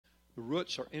the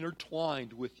roots are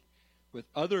intertwined with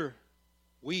other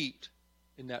wheat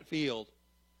in that field.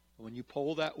 And when you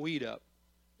pull that wheat up,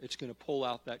 it's going to pull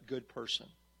out that good person.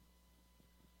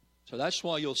 So that's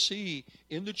why you'll see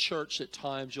in the church at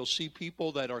times, you'll see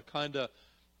people that are kind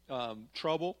of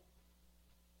trouble,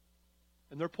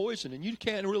 and they're poison, and you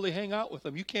can't really hang out with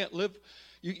them. You can't live.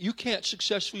 You can't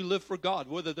successfully live for God,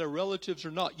 whether they're relatives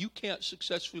or not. You can't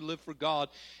successfully live for God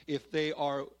if they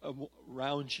are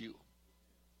around you.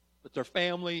 But they're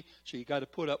family, so you got to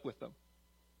put up with them.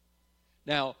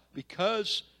 Now,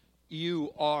 because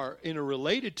you are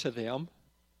interrelated to them,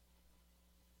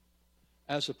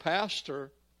 as a pastor,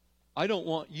 I don't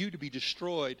want you to be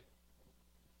destroyed,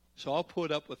 so I'll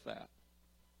put up with that.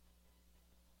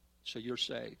 So you're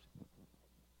saved.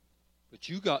 But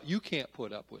you can't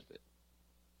put up with it.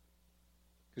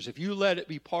 Because if you let it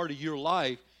be part of your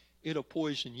life, it'll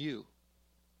poison you.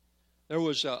 There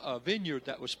was a vineyard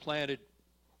that was planted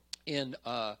in,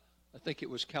 I think it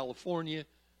was California.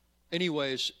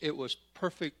 Anyways, it was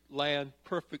perfect land,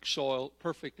 perfect soil,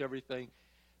 perfect everything.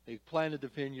 They planted the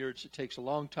vineyards. It takes a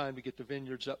long time to get the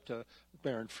vineyards up to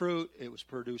bearing fruit. It was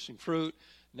producing fruit.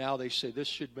 Now they say this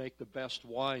should make the best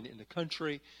wine in the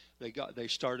country. They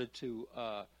started to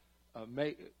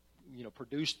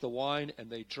produce the wine, and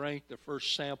they drank the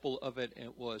first sample of it, and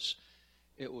it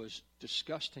was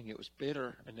disgusting. It was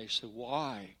bitter, and they said,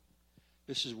 "Why?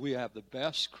 We have the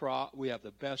best crop, we have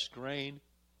the best grain,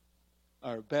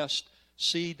 our best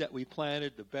seed that we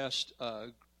planted, the best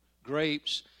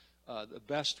grapes, the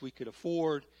best we could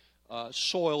afford.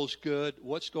 Soil's good.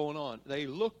 What's going on?" They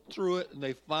looked through it, and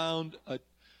they found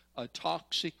a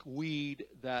toxic weed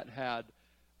that had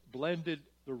blended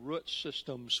the root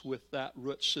systems with that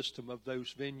root system of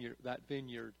that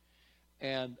vineyard,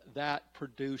 and that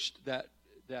produced that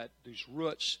these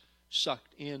roots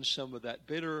sucked in some of that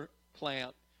bitter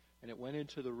plant, and it went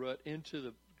into the root, into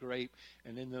the grape,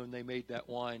 and then when they made that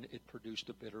wine, it produced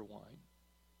a bitter wine.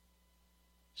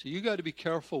 So you got to be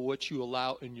careful what you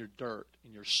allow in your dirt,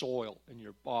 in your soil, in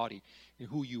your body, in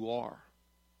who you are.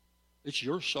 It's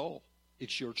your soul.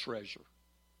 It's your treasure.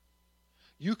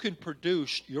 You can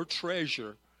produce your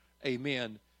treasure,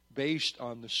 amen, based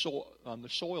on the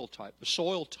soil type. The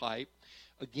soil type,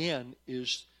 again,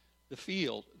 is the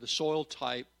field. The soil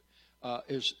type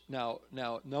is now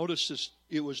notice this.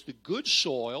 It was the good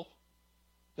soil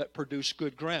that produced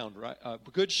good ground, right?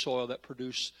 Good soil that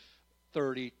produced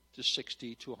 30 to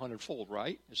 60 to 100-fold,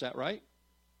 right? Is that right?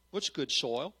 What's good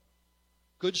soil?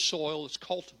 Good soil is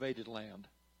cultivated land,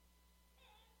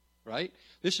 right?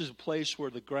 This is a place where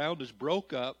the ground is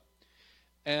broke up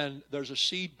and there's a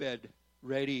seed bed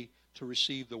ready to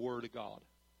receive the Word of God,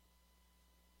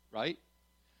 right?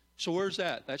 So where's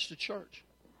that? That's the church.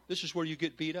 This is where you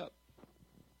get beat up.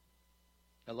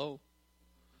 Hello?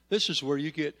 This is where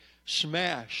you get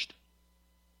smashed,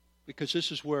 because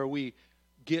this is where we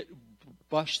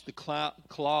bust the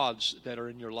clods that are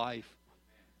in your life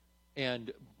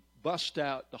and bust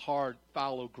out the hard,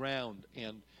 fallow ground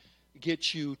and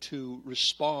get you to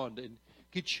respond and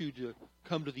get you to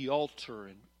come to the altar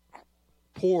and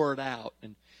pour it out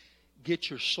and get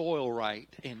your soil right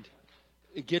and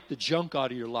get the junk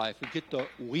out of your life and get the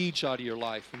weeds out of your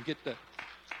life and get the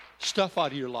stuff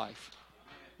out of your life.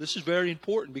 This is very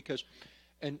important because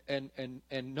and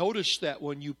notice that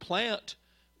when you plant,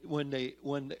 when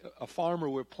a farmer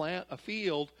will plant a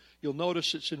field, you'll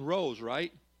notice it's in rows,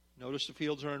 right? Notice the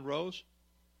fields are in rows?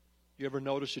 You ever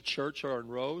notice a church are in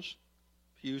rows?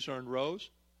 Pews are in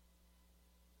rows?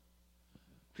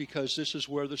 Because this is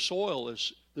where the soil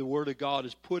is. The Word of God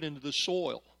is put into the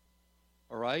soil.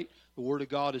 All right? The Word of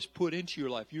God is put into your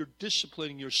life. You're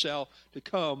disciplining yourself to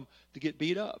come to get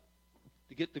beat up,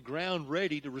 to get the ground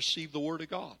ready to receive the Word of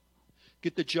God.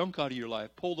 Get the junk out of your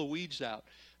life. Pull the weeds out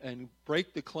and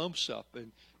break the clumps up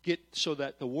and get so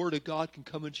that the Word of God can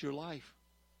come into your life.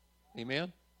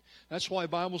 Amen? That's why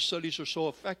Bible studies are so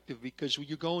effective, because when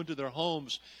you go into their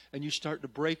homes and you start to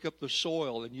break up the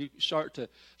soil and you start to,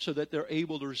 so that they're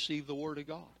able to receive the Word of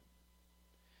God.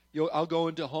 I'll go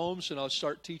into homes and I'll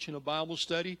start teaching a Bible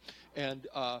study, and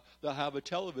they'll have a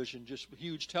television, just a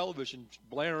huge television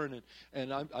blaring,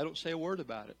 and I don't say a word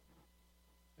about it.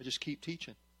 I just keep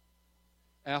teaching.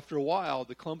 After a while,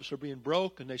 the clumps are being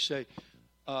broke, and they say,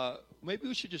 maybe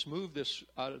we should just move this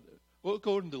out of we'll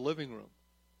go into the living room.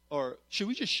 Or should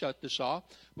we just shut this off?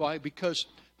 Why? Because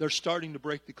they're starting to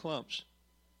break the clumps.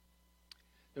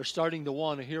 They're starting to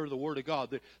want to hear the Word of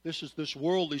God. This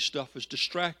worldly stuff is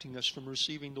distracting us from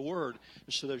receiving the Word.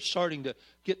 And so they're starting to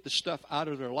get the stuff out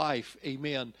of their life.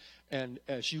 Amen. And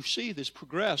as you see this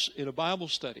progress in a Bible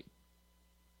study,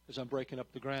 because I'm breaking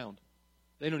up the ground.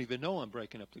 They don't even know I'm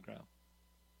breaking up the ground.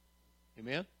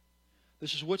 Amen?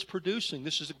 This is what's producing.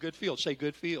 This is a good field. Say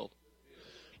good field.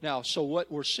 Now, so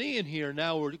what we're seeing here,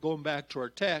 now we're going back to our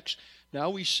text. Now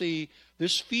we see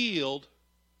this field.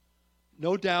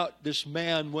 No doubt this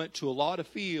man went to a lot of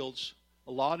fields,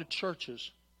 a lot of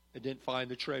churches, and didn't find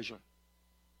the treasure.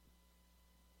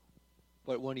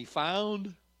 But when he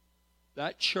found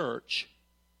that church,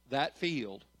 that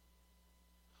field,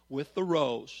 with the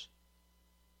rows,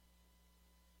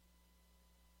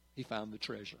 he found the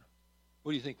treasure.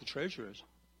 What do you think the treasure is?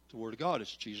 The Word of God.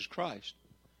 It's Jesus Christ.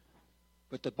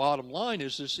 But the bottom line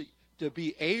is to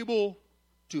be able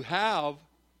to have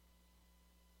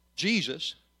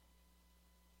Jesus,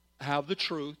 have the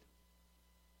truth,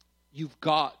 you've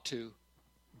got to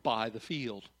buy the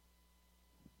field.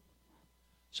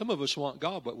 Some of us want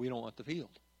God, but we don't want the field.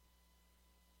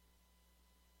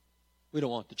 We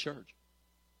don't want the church.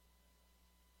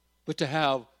 But to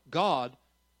have God,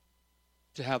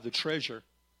 to have the treasure,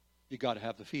 you got to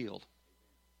have the field.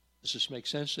 Does this make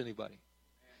sense to anybody?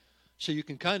 So you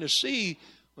can kind of see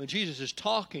when Jesus is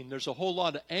talking, there's a whole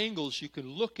lot of angles you can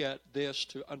look at this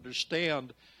to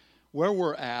understand where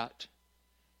we're at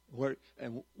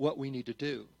and what we need to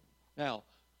do. Now,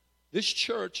 this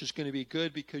church is going to be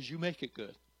good because you make it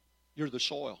good. You're the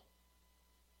soil.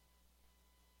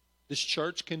 This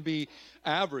church can be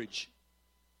average.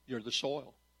 You're the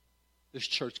soil. This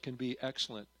church can be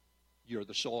excellent. You're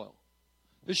the soil.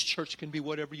 This church can be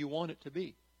whatever you want it to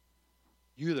be.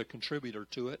 You're the contributor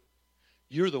to it.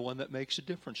 You're the one that makes a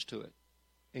difference to it.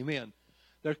 Amen.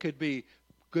 There could be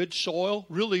good soil,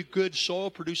 really good soil,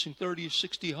 producing 30,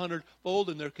 60, 100 fold,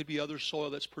 and there could be other soil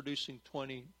that's producing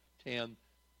 20, 10.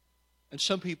 And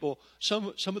some people, some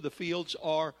of the fields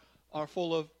are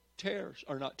full of tares,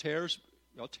 or not tares,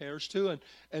 tares too,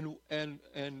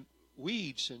 and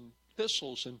weeds and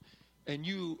thistles, and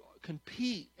you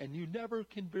compete, and you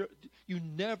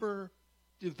never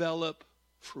develop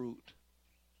fruit.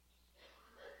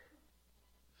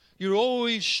 You're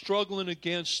always struggling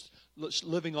against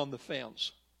living on the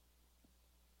fence.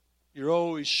 You're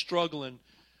always struggling,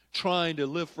 trying to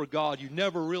live for God. You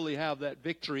never really have that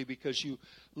victory because you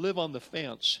live on the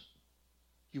fence.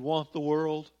 You want the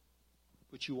world,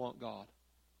 but you want God.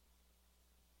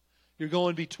 You're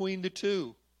going between the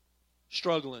two,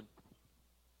 struggling,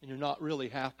 and you're not really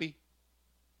happy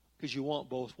because you want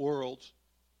both worlds.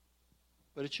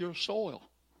 But it's your soil.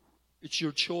 It's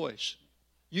your choice.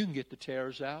 You can get the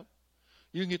tares out.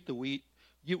 You can get the wheat.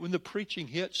 When the preaching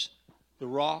hits the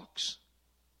rocks,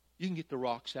 you can get the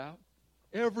rocks out.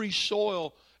 Every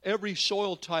soil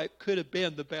type could have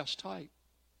been the best type.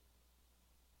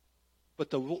 But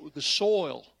the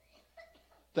soil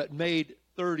that made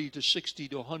 30 to 60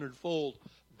 to 100 fold,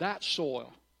 that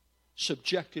soil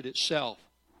subjected itself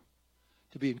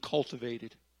to being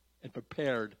cultivated and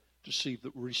prepared to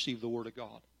receive the Word of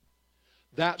God.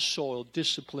 That soil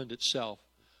disciplined itself.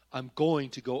 I'm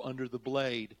going to go under the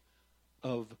blade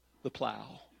of the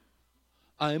plow.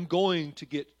 I am going to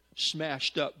get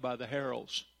smashed up by the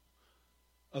harrows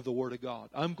of the Word of God.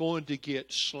 I'm going to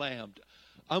get slammed.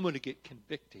 I'm going to get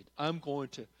convicted. I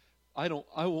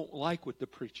won't like what the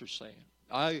preacher's saying.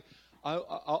 I'll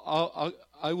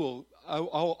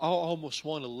almost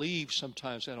want to leave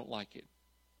sometimes. I don't like it.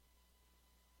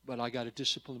 But I got to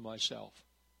discipline myself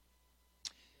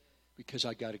because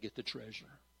I got to get the treasure.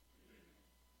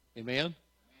 Amen?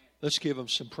 Let's give him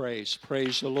some praise.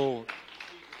 Praise the Lord.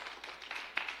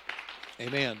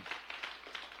 Amen.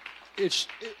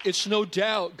 It's no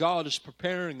doubt God is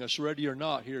preparing us, ready or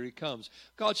not, here he comes.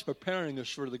 God's preparing us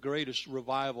for the greatest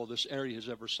revival this area has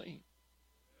ever seen.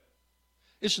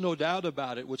 It's no doubt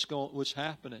about it what's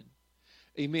happening.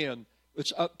 Amen.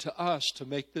 It's up to us to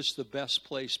make this the best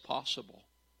place possible.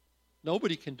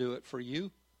 Nobody can do it for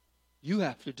you. You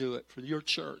have to do it for your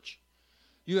church.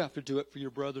 You have to do it for your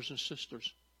brothers and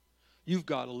sisters. You've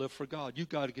got to live for God. You've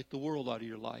got to get the world out of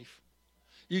your life.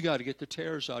 You got to get the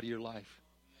tares out of your life.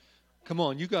 Come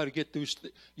on, you got to get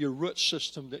your root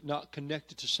system that not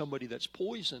connected to somebody that's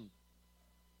poison.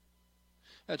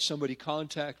 I had somebody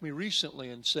contact me recently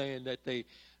and saying that they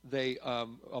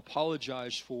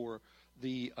apologized for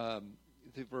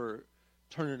for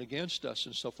turning against us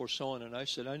and so forth, so on. And I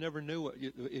said, I never knew what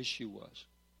the issue was.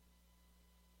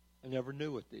 I never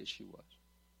knew what the issue was.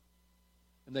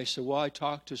 And they said, well, I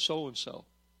talked to so-and-so.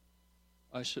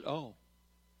 I said, oh,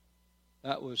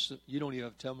 you don't even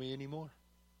have to tell me anymore.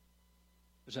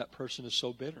 Because that person is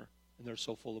so bitter and they're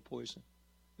so full of poison.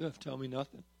 You don't have to tell me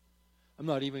nothing. I'm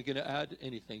not even going to add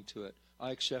anything to it. I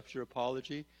accept your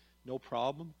apology. No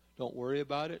problem. Don't worry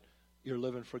about it. You're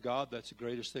living for God. That's the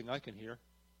greatest thing I can hear.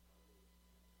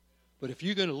 But if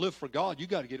you're going to live for God, you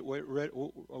got to get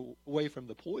away from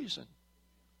the poison.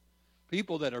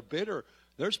 People that are bitter.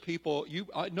 There's people,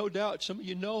 no doubt, some of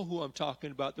you know who I'm talking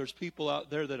about. There's people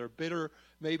out there that are bitter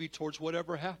maybe towards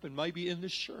whatever happened, maybe in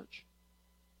this church.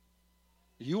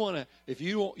 If you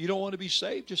don't want to be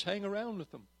saved, just hang around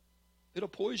with them. It'll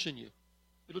poison you.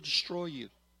 It'll destroy you.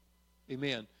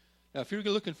 Amen. Now, if you're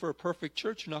looking for a perfect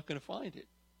church, you're not going to find it,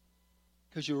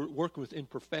 because you're working with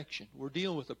imperfection. We're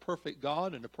dealing with a perfect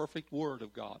God and a perfect Word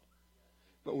of God.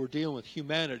 But we're dealing with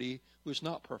humanity who is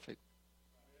not perfect.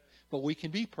 But we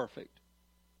can be perfect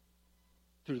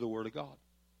through the Word of God.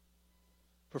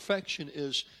 Perfection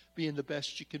is being the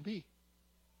best you can be.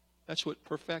 That's what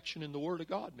perfection in the Word of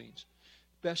God means.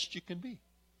 Best you can be.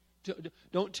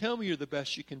 Don't tell me you're the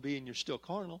best you can be and you're still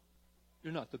carnal.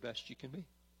 You're not the best you can be.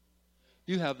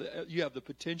 You have the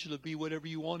potential to be whatever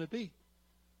you want to be.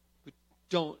 But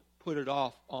don't put it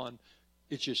off on,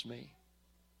 it's just me.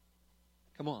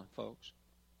 Come on, folks.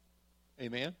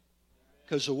 Amen?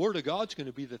 Because the Word of God's going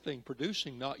to be the thing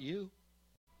producing, not you.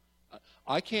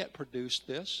 I can't produce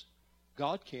this.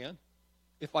 God can.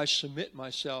 If I submit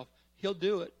myself, He'll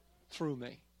do it through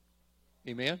me.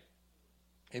 Amen?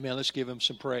 Amen. Let's give Him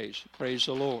some praise. Praise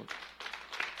the Lord.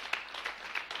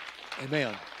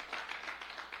 Amen.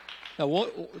 Now,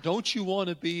 don't you want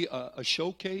to be a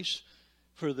showcase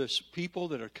for this people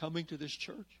that are coming to this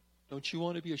church? Don't you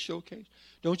want to be a showcase?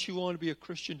 Don't you want to be a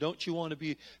Christian? Don't you want to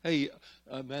be, hey,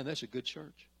 man, that's a good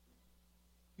church.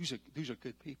 These are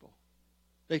good people.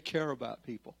 They care about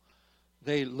people.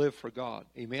 They live for God.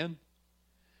 Amen?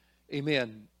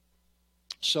 Amen.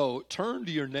 So turn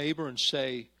to your neighbor and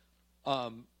say,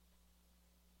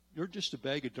 you're just a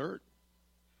bag of dirt.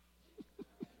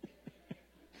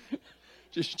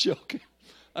 Just joking.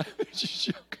 I'm just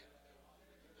joking.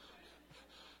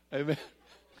 Amen.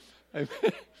 Amen.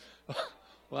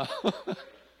 Wow.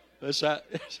 Is that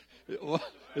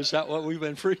what we've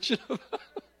been preaching about?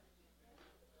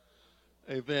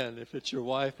 Amen. If it's your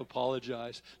wife,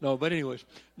 apologize. No, but anyways.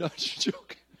 No, just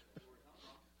joking.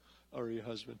 Or your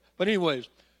husband. But anyways,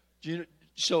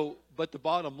 but the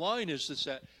bottom line is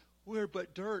that we're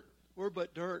but dirt. We're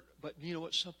but dirt. But you know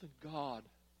what? Something God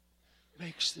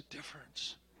makes the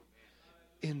difference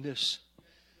in this.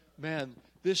 Man,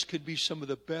 this could be some of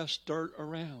the best dirt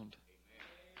around.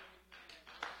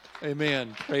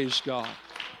 Amen. Praise God.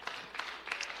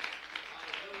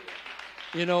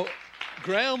 You know,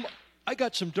 Graham, I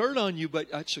got some dirt on you, but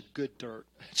that's a good dirt.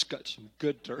 It's got some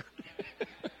good dirt.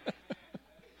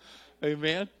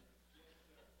 Amen.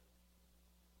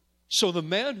 So the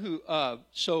man who, where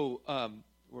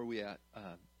are we at?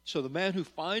 So the man who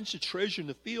finds the treasure in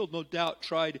the field, no doubt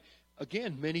tried,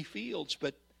 again, many fields,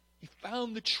 but he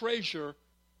found the treasure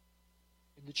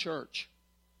in the church.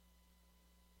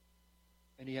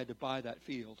 And he had to buy that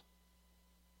field.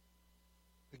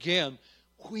 Again,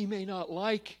 we may not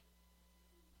like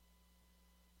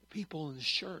the people in this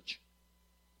church.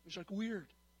 It's like weird.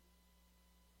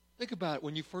 Think about it.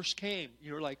 When you first came,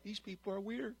 you were like, these people are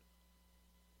weird.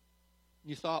 And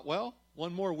you thought, well,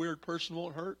 one more weird person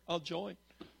won't hurt. I'll join.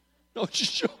 No,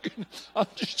 just joking. I'm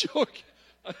just joking.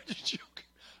 I'm just joking.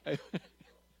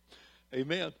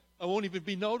 Amen. I won't even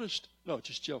be noticed. No,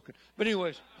 just joking. But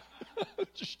anyways,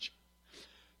 just joking.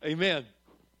 Amen.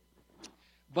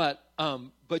 But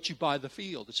you buy the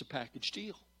field. It's a package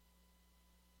deal.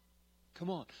 Come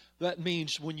on. That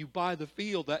means when you buy the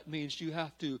field, that means you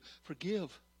have to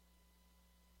forgive.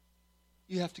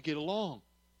 You have to get along.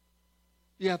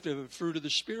 You have to have the fruit of the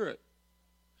Spirit.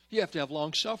 You have to have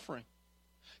long suffering.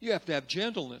 You have to have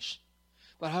gentleness.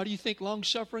 But how do you think long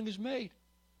suffering is made?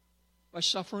 By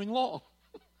suffering long.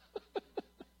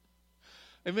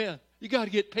 Amen. You got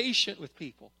to get patient with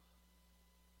people.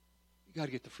 You got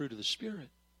to get the fruit of the Spirit.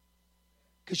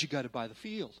 Because you got to buy the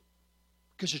field.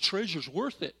 Because the treasure's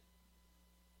worth it.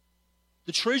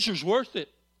 The treasure's worth it.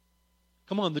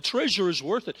 Come on, the treasure is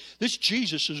worth it. This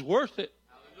Jesus is worth it.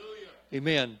 Hallelujah.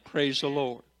 Amen. Praise the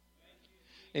Lord.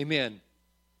 Amen.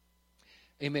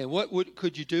 Amen. What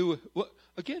could you do? What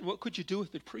could you do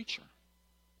with the preacher?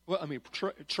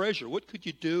 Treasure. What could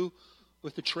you do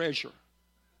with the treasure?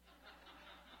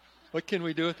 What can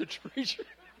we do with the treasure?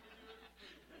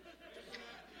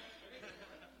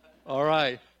 All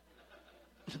right.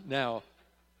 Now,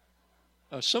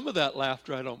 some of that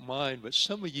laughter I don't mind, but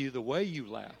some of you, the way you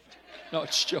laughed. No,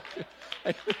 it's joking.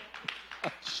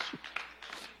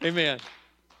 Amen.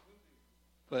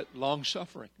 But long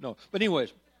suffering. No. But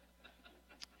anyways.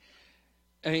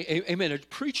 Amen. A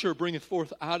preacher bringeth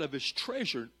forth out of his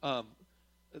treasure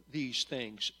these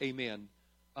things. Amen.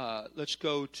 Let's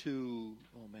go to,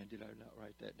 oh man, did I not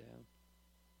write that down?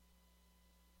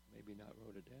 Maybe not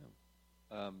wrote it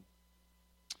down.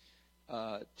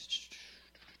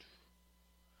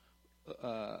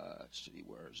 let's see,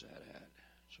 where is that at?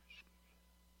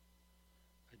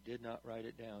 I did not write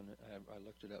it down. I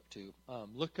looked it up too.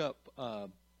 Look up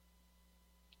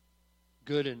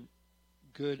good and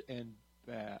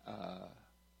bad,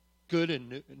 good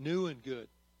and new and good.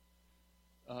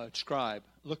 Scribe.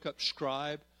 Look up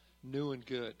scribe, new and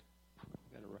good.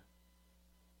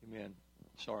 Amen.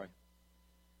 Sorry.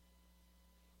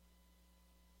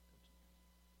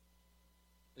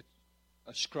 It's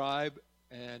a scribe,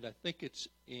 and I think it's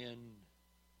in.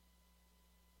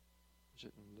 Is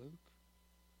it in Luke?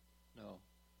 No,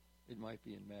 it might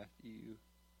be in Matthew. No.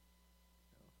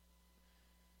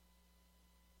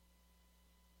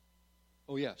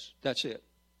 Oh yes, that's it.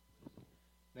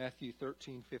 Matthew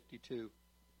 13:52.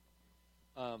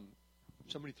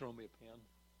 Somebody throw me a pen.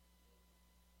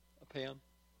 A pen.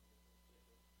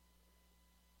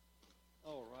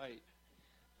 All right.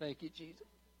 Thank you, Jesus.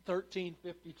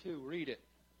 13:52. Read it.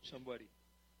 Somebody.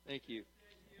 Thank you.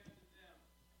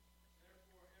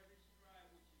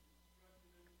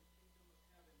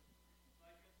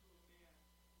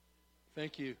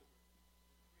 Thank you.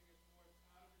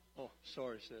 Oh,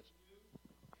 sorry, sis.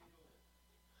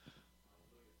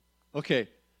 Okay.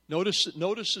 Notice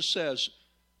it says,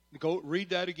 go read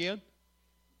that again.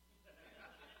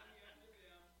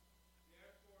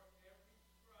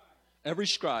 Every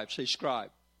scribe. Say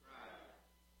scribe.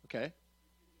 Okay.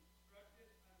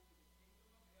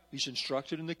 He's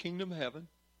instructed in the kingdom of heaven.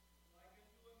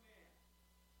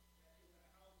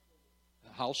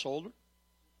 A householder.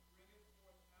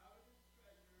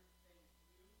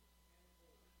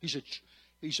 He's a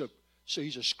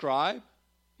scribe.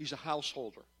 He's a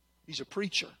householder. He's a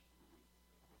preacher.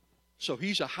 So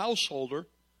he's a householder.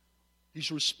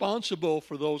 He's responsible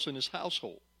for those in his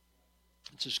household.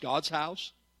 This is God's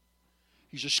house.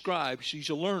 He's a scribe. He's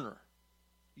a learner.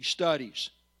 He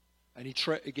studies. And he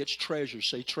gets treasures.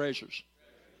 Say treasures.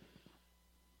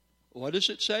 What does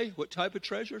it say? What type of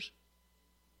treasures?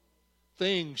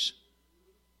 Things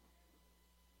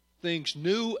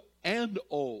new and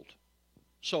old.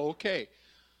 So, okay.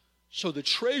 So the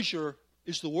treasure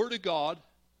is the Word of God.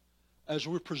 As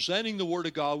we're presenting the Word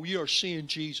of God, we are seeing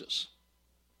Jesus.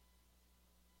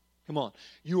 Come on.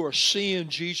 You are seeing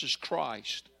Jesus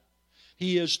Christ.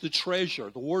 He is the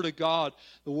treasure. The Word of God,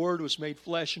 the Word was made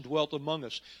flesh and dwelt among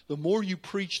us. The more you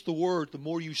preach the Word, the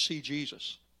more you see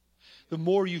Jesus. The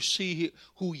more you see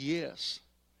who He is.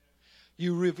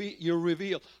 You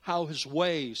reveal how His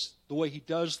ways, the way He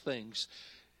does things.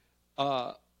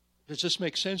 Does this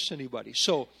make sense to anybody?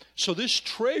 So this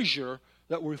treasure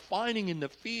that we're finding in the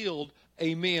field,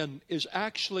 amen, is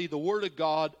actually the Word of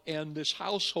God and this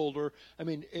householder. I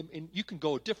mean, and you can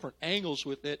go different angles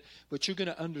with it, but you're going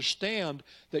to understand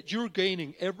that you're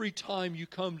gaining every time you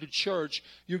come to church,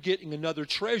 you're getting another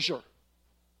treasure.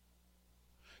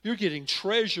 You're getting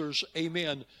treasures,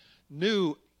 amen,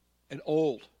 new and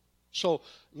old. So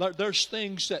there's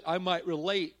things that I might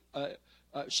relate.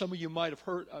 Some of you might have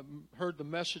heard the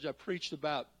message I preached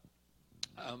about,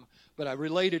 but I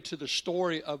related to the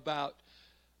story about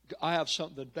I have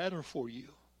something better for you,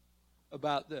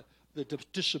 about the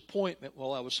disappointment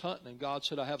while I was hunting, and God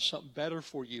said I have something better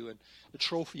for you, and the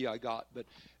trophy I got. But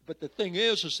the thing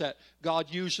is that God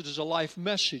used it as a life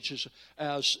message,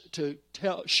 as to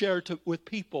share with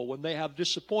people when they have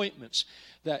disappointments,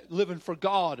 that living for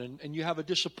God and you have a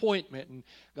disappointment, and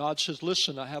God says,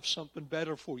 listen, I have something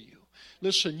better for you.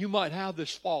 Listen, you might have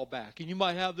this fallback and you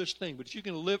might have this thing, but if you're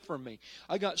going to live for me,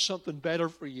 I got something better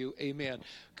for you. Amen.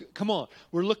 Come on.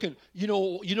 We're looking, you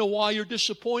know why you're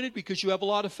disappointed? Because you have a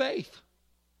lot of faith.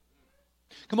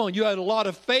 Come on, you had a lot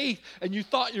of faith and you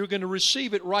thought you were going to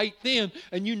receive it right then,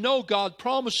 and you know God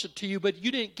promised it to you, but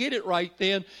you didn't get it right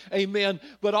then. Amen.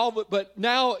 But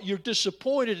now you're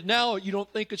disappointed. Now you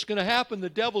don't think it's going to happen. The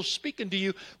devil's speaking to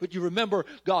you, but you remember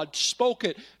God spoke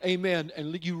it. Amen.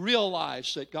 And you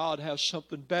realize that God has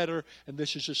something better, and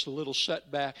this is just a little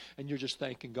setback, and you're just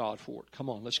thanking God for it. Come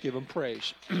on, let's give Him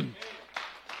praise.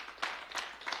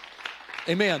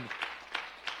 Amen.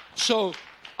 So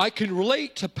I can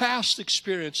relate to past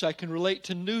experience. I can relate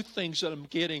to new things that I'm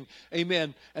getting.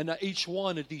 Amen. And each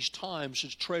one of these times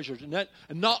is treasured. And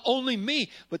not only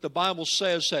me, but the Bible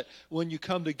says that when you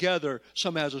come together,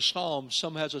 some has a psalm,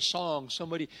 some has a song,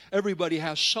 everybody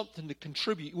has something to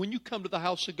contribute. When you come to the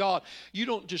house of God, you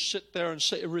don't just sit there and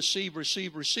say, receive,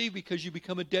 receive, receive, because you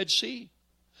become a dead seed.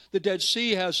 The Dead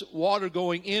Sea has water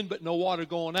going in but no water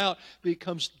going out. It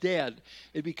becomes dead.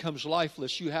 It becomes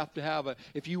lifeless. You have to have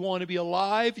if you want to be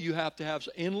alive, you have to have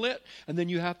an inlet, and then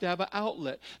you have to have an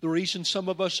outlet. The reason some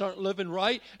of us aren't living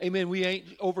right, amen, we ain't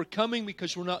overcoming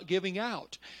because we're not giving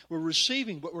out. We're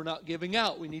receiving, but we're not giving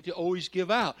out. We need to always give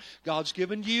out. God's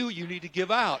given you, you need to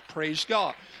give out. Praise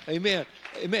God. Amen.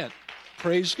 Amen.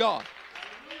 Praise God.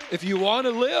 If you want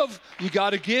to live, you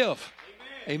got to give.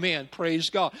 Amen. Praise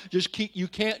God. You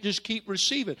can't just keep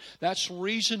receiving. That's the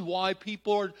reason why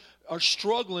people are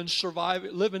struggling,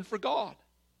 surviving, living for God.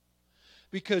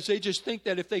 Because they just think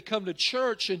that if they come to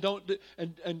church and don't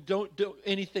do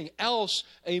anything else,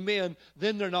 amen,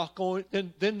 then they're not going.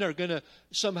 Then they're going to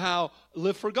somehow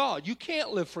live for God. You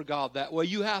can't live for God that way.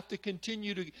 You have to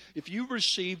continue to. If you've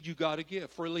received, you got to give.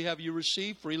 Freely have you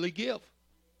received, freely give.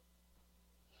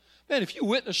 Man, if you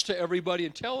witness to everybody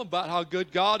and tell them about how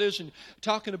good God is and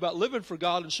talking about living for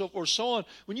God and so forth, so on,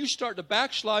 when you start to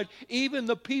backslide, even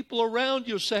the people around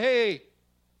you say,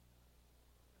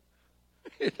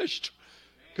 hey,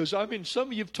 because, I mean, some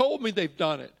of you have told me they've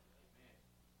done it.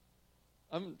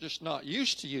 I'm just not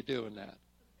used to you doing that.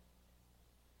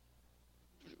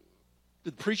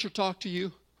 Did the preacher talk to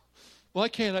you? Why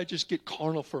can't I just get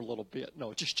carnal for a little bit?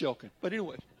 No, just joking. But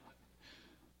anyway,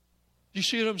 you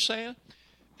see what I'm saying?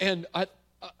 And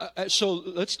so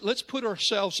let's put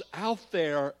ourselves out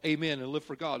there, amen, and live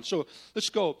for God. So let's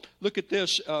go look at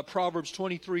this, Proverbs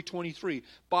 23:23.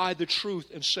 Buy the truth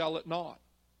and sell it not.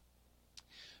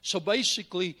 So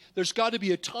basically, there's got to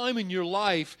be a time in your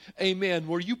life, amen,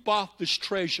 where you bought this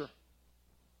treasure.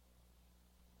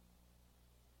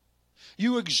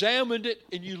 You examined it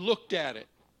and you looked at it.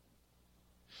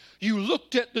 You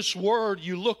looked at this word,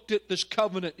 you looked at this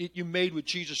covenant that you made with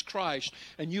Jesus Christ,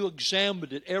 and you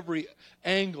examined it every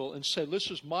angle and said,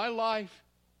 this is my life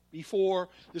before,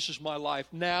 this is my life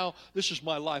now, this is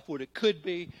my life what it could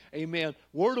be. Amen.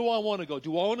 Where do I want to go?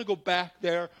 Do I want to go back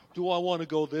there? Do I want to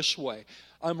go this way?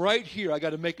 I'm right here. I got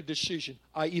to make a decision.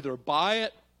 I either buy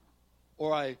it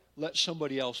or I let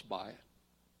somebody else buy it.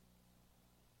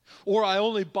 Or I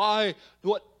only buy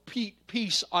what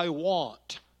piece I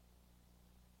want.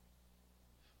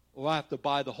 Or I have to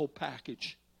buy the whole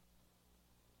package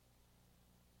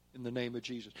in the name of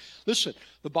Jesus. Listen,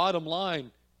 the bottom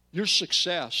line, your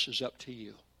success is up to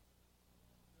you.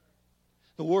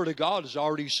 The Word of God is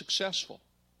already successful.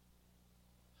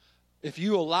 If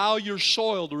you allow your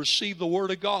soil to receive the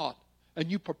Word of God,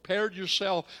 and you prepared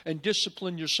yourself and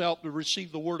disciplined yourself to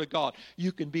receive the Word of God,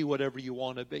 you can be whatever you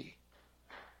want to be.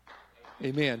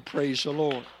 Amen. Praise the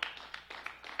Lord.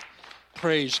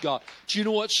 Praise God. Do you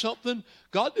know what something?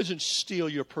 God doesn't steal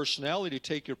your personality,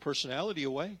 take your personality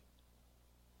away.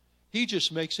 He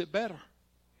just makes it better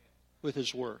with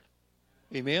His Word.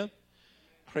 Amen.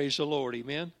 Praise the Lord.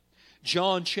 Amen.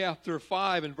 John chapter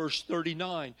 5 and verse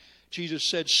 39. Jesus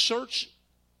said, search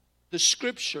the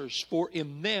Scriptures, for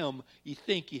in them ye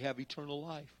think ye have eternal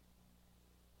life.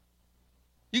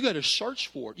 You got to search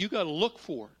for it. You got to look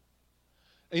for it.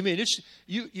 Amen.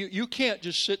 You can't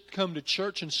just come to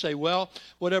church and say, well,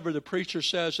 whatever the preacher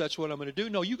says, that's what I'm going to do.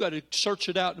 No, you got to search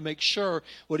it out and make sure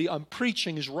what I'm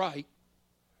preaching is right.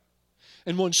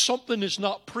 And when something is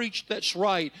not preached that's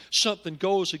right, something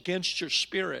goes against your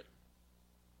spirit.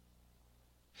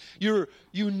 You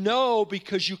know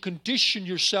because you conditioned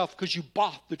yourself because you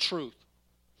bought the truth.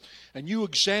 And you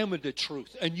examined the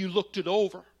truth and you looked it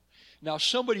over. Now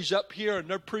somebody's up here and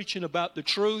they're preaching about the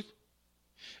truth.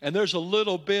 And there's a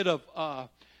little bit of,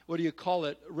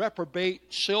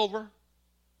 reprobate silver.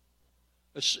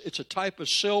 It's a type of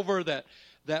silver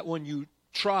that when you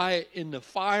try it in the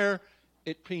fire,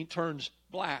 it turns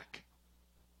black.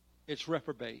 It's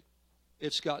reprobate.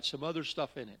 It's got some other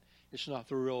stuff in it. It's not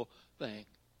the real thing.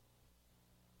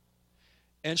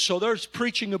 And so there's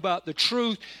preaching about the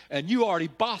truth, and you already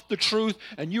bought the truth,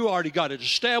 and you already got it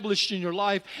established in your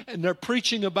life, and they're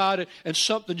preaching about it, and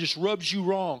something just rubs you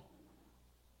wrong.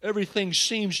 Everything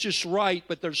seems just right,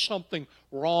 but there's something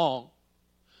wrong.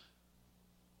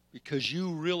 Because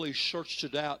you really searched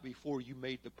it out before you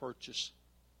made the purchase.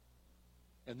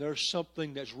 And there's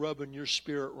something that's rubbing your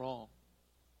spirit wrong.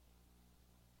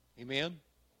 Amen?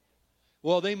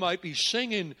 Well, they might be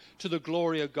singing to the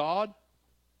glory of God,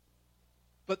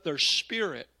 but their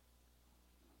spirit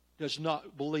does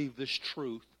not believe this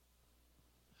truth.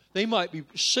 They might be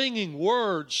singing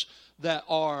words that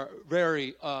are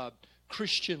very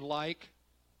Christian-like,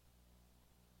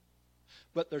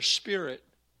 but their spirit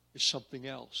is something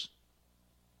else.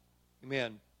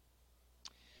 Amen.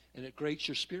 And it grates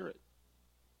your spirit.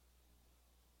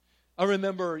 I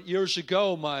remember years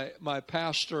ago, my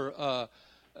pastor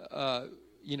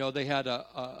they had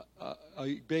a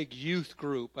big youth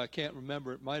group. I can't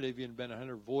remember. It might have even been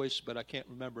 100 Voice, but I can't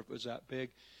remember if it was that big.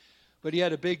 But he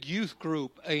had a big youth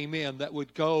group, amen, that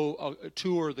would go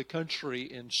tour the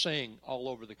country and sing all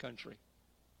over the country.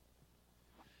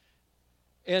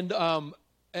 And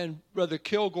Brother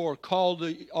Kilgore called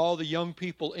all the young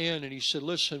people in, and he said,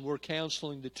 listen, we're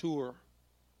canceling the tour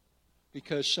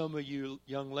because some of you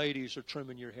young ladies are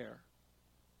trimming your hair.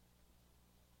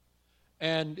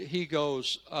 And he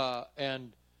goes,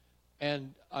 and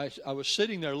I was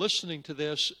sitting there listening to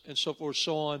this and so forth,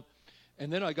 so on.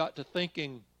 And then I got to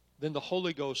thinking, then the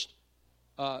Holy Ghost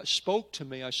spoke to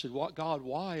me. I said, "What, God,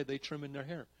 why are they trimming their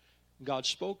hair?" And God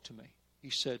spoke to me. He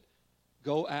said,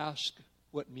 go ask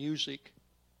what music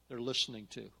they're listening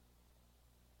to.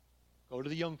 Go to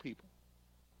the young people.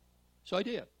 So I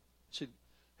did. I said,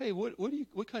 hey,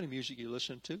 what kind of music you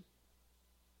listen to?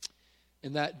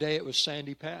 And that day it was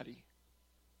Sandy Patty.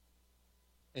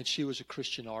 And she was a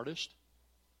Christian artist,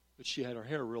 but she had her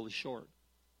hair really short.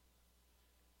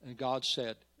 And God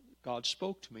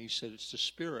spoke to me. He said, it's the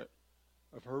spirit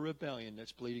of her rebellion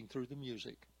that's bleeding through the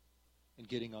music and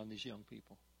getting on these young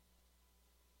people.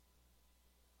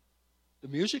 The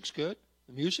music's good.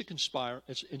 The music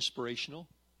it's inspirational.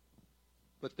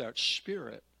 But that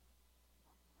spirit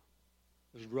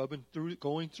was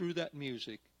going through that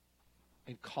music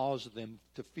and caused them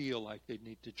to feel like they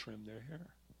need to trim their hair.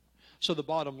 So the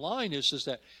bottom line is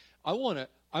that I want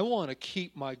to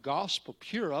keep my gospel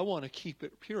pure. I want to keep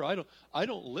it pure. I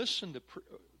don't listen to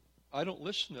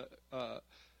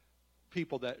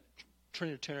people that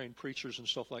Trinitarian preachers and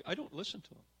stuff like. I don't listen to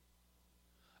them.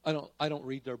 I don't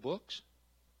read their books.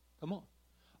 Come on.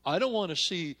 I don't want to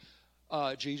see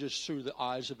Jesus through the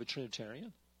eyes of a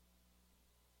Trinitarian.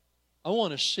 I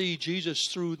want to see Jesus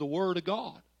through the Word of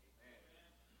God.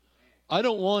 I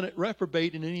don't want it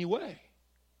reprobate in any way.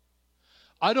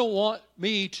 I don't want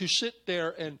me to sit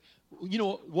there and,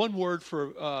 one word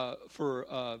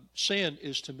for sin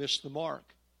is to miss the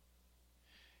mark.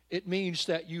 It means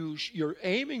that you're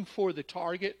aiming for the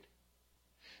target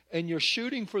and you're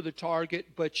shooting for the target,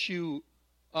 but you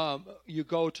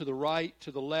go to the right, to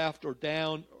the left, or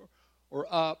down, or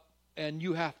up, and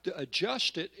you have to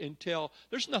adjust it until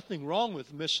there's nothing wrong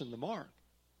with missing the mark.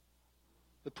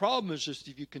 The problem is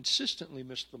if you consistently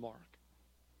miss the mark.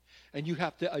 And you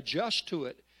have to adjust to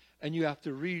it. And you have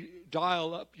to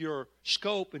dial up your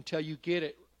scope until you get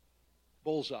it.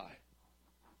 Bullseye.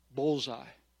 Bullseye.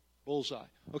 Bullseye.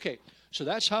 Okay, so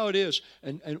that's how it is.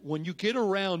 And when you get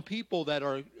around people that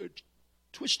are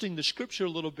twisting the Scripture a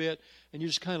little bit, and you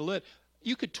just kind of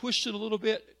you could twist it a little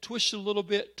bit, twist it a little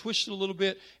bit, twist it a little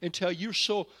bit until you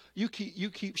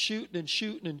keep shooting and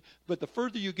shooting, but the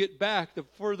further you get back, the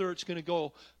further it's going to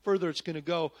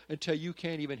go until you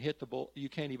can't even hit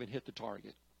the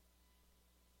target.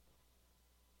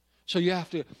 So you have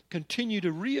to continue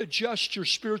to readjust your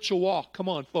spiritual walk. Come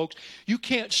on, folks. You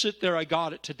can't sit there, I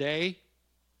got it today,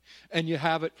 and you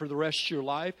have it for the rest of your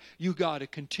life. You got to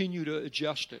continue to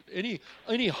adjust it.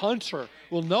 Any hunter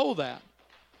will know that.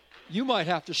 You might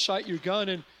have to sight your gun,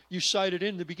 and you sight it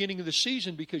in the beginning of the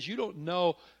season because you don't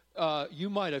know. You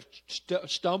might have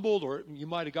stumbled, or you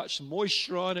might have got some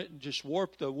moisture on it and just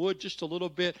warped the wood just a little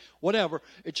bit. Whatever.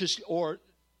 Or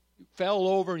fell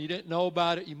over and you didn't know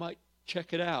about it. You might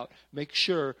check it out. Make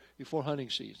sure before hunting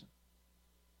season.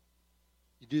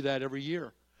 You do that every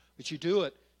year. But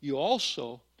you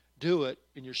also do it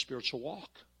in your spiritual walk.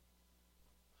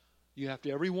 You have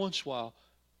to every once in a while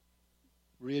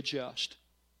readjust.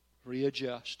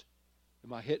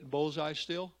 Am I hitting bullseye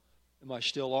still? Am I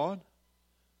still on?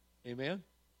 Amen?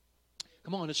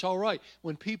 Come on, it's all right.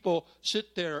 When people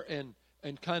sit there and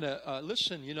kind of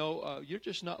listen, you're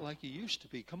just not like you used to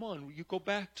be. Come on, you go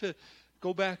back to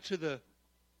the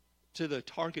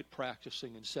target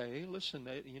practicing and say, hey, listen,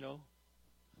 you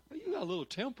got a little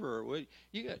temper. Or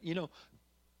you got,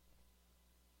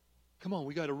 come on,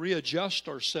 we got to readjust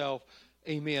ourselves,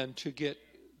 amen, to get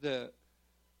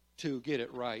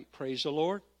it right. Praise the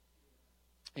Lord.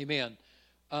 Amen.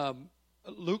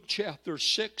 Luke chapter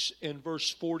 6 and verse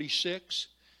 46.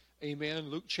 Amen.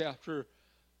 Luke chapter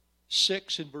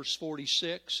 6 and verse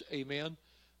 46. Amen.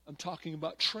 I'm talking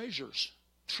about treasures.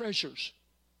 Treasures.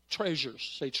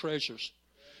 Treasures. Say treasures.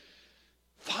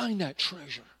 Find that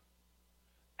treasure.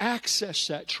 Access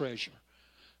that treasure.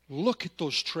 Look at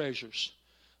those treasures.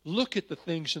 Look at the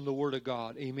things in the Word of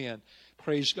God. Amen.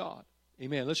 Praise God.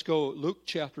 Amen. Let's go Luke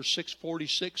chapter 6,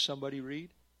 46. Somebody read.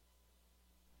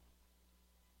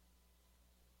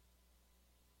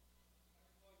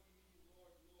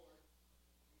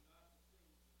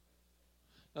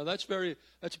 Now that's a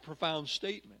profound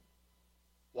statement.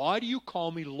 Why do you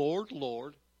call me Lord,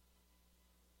 Lord?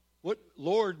 What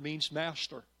Lord means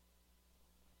master.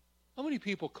 How many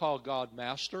people call God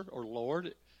master or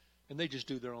Lord and they just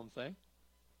do their own thing?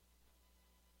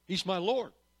 He's my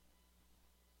Lord.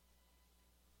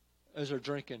 As they're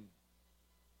drinking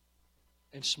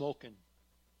and smoking,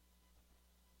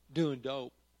 doing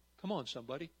dope. Come on,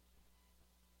 somebody.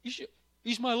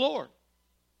 He's my Lord.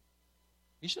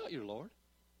 He's not your Lord.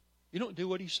 You don't do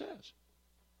what He says.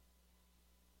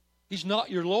 He's not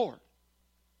your Lord.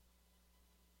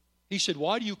 He said,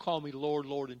 why do you call me Lord,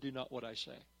 Lord, and do not what I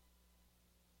say?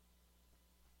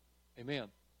 Amen.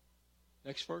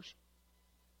 Next verse.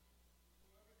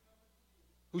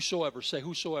 Whosoever. Say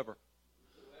whosoever.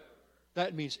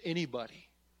 That means anybody.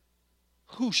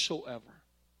 Whosoever.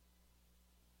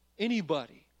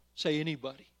 Anybody. Say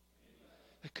anybody.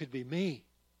 It could be me.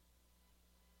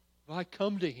 If I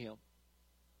come to Him,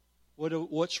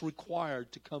 what's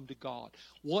required to come to God?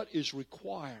 What is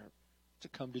required to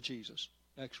come to Jesus?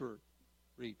 Next word.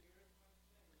 Read.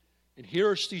 And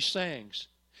hearest these sayings.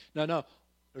 Now,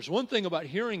 there's one thing about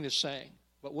hearing this saying,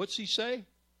 but what's He say?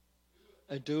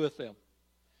 And doeth them.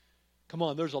 Come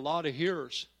on, there's a lot of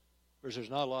hearers, but there's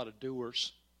not a lot of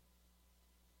doers.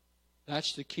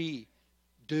 That's the key.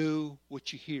 Do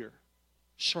what you hear.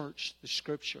 Search the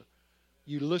Scripture.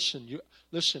 You listen.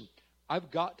 Listen, I've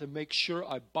got to make sure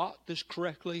I bought this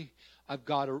correctly. I've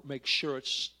got to make sure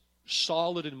it's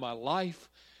solid in my life.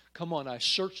 Come on, I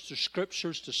searched the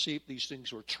Scriptures to see if these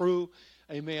things were true.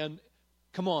 Amen.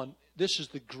 Come on, this is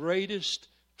the greatest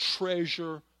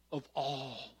treasure of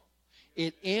all.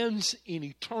 It ends in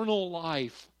eternal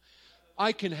life.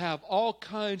 I can have all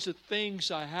kinds of things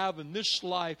I have in this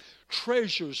life,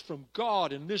 treasures from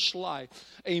God in this life.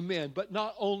 Amen. But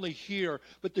not only here,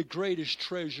 but the greatest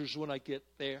treasures when I get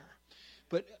there.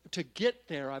 But to get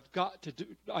there,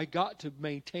 I got to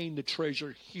maintain the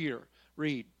treasure here.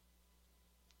 Read.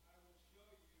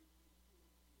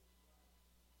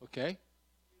 Okay.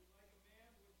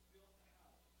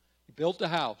 He built a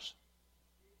house.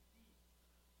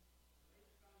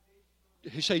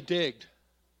 He say digged.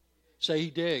 Say he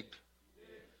digged.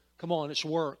 Come on, it's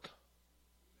work.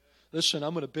 Listen,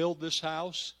 I'm going to build this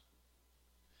house.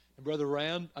 And Brother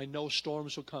Rand, I know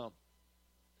storms will come.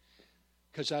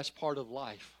 Because that's part of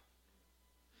life.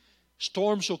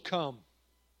 Storms will come.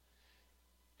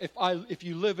 If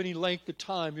you live any length of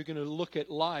time, you're going to look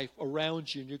at life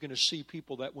around you and you're going to see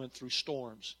people that went through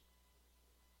storms.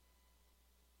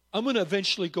 I'm going to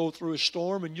eventually go through a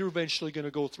storm and you're eventually going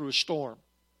to go through a storm.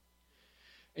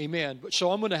 Amen. But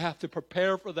so I'm going to have to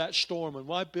prepare for that storm. And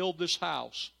when I build this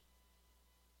house,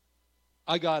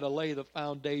 I got to lay the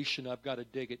foundation. I've got to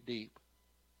dig it deep.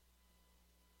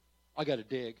 I got to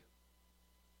dig.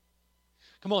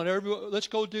 Come on, everyone, let's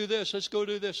go do this. Let's go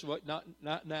do this.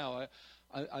 Not now.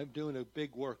 I'm doing a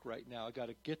big work right now. I got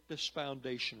to get this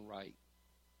foundation right.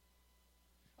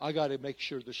 I got to make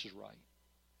sure this is right.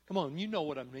 Come on, you know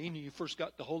what I mean. When you first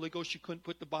got the Holy Ghost, you couldn't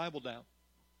put the Bible down.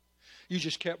 You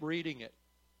just kept reading it.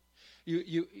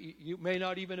 You may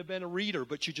not even have been a reader,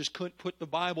 but you just couldn't put the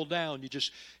Bible down.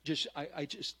 I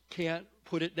just can't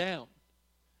put it down.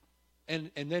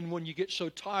 And then when you get so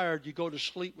tired, you go to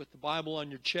sleep with the Bible on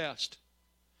your chest,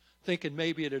 thinking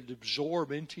maybe it'd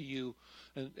absorb into you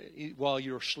while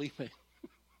you're sleeping.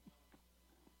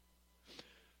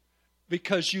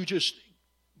 Because you just,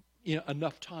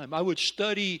 enough time. I would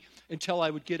study until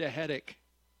I would get a headache.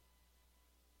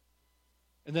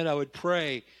 And then I would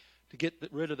pray to get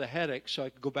rid of the headache so I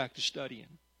could go back to studying.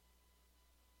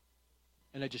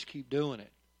 And I just keep doing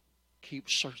it. Keep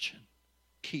searching.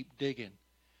 Keep digging.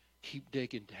 Keep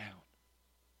digging down.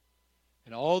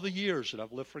 And all the years that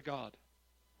I've lived for God,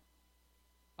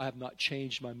 I have not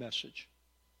changed my message.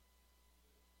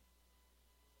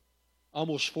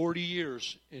 Almost 40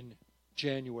 years in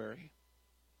January.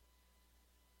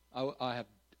 I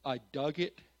dug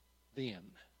it then.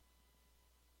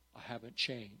 I haven't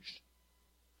changed.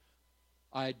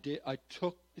 I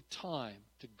took the time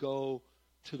to go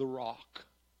to the rock.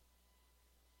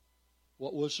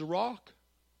 What was the rock?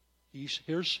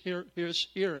 Here's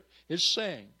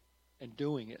saying and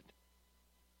doing it.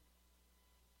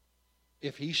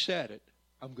 If He said it,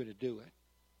 I'm going to do it.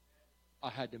 I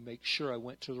had to make sure I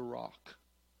went to the rock.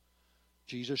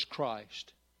 Jesus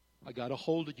Christ, I got a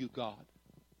hold of you, God.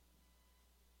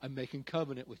 I'm making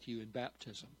covenant with you in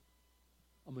baptism.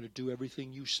 I'm going to do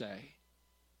everything you say.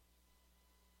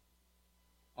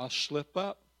 I'll slip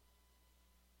up,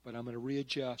 but I'm going to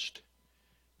readjust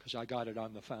because I got it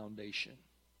on the foundation.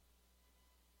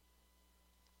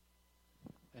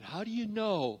 And how do you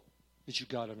know that you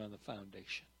got it on the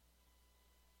foundation?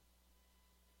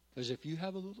 Because if you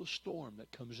have a little storm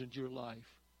that comes into your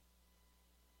life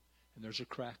and there's a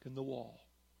crack in the wall,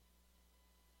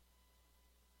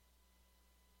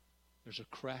 there's a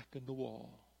crack in the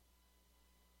wall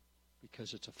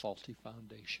because it's a faulty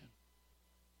foundation.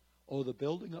 Oh, the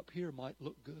building up here might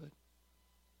look good.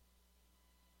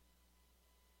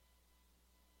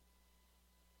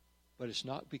 But it's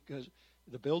not because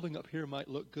the building up here might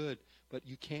look good, but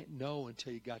you can't know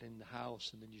until you got in the house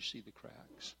and then you see the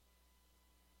cracks.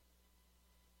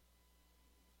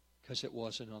 Because it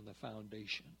wasn't on the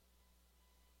foundation.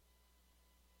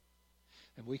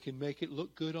 And we can make it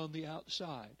look good on the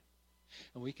outside.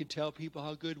 And we can tell people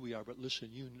how good we are. But listen,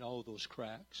 you know those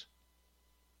cracks.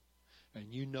 And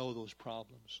you know those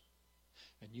problems.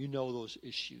 And you know those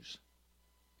issues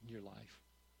in your life.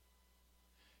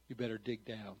 You better dig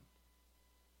down.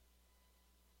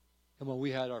 Come on,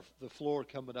 we had the floor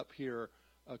coming up here,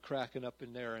 cracking up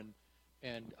in there.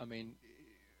 And I mean,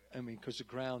 because the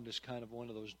ground is kind of one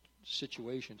of those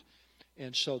situations.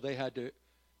 And so they had to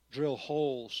drill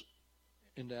holes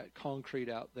in that concrete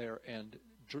out there and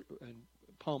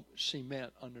pump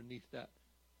cement underneath that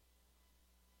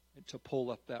and to pull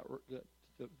up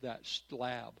that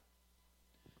slab,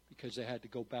 because they had to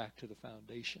go back to the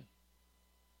foundation.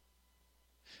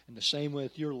 And the same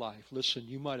with your life. Listen,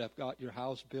 you might have got your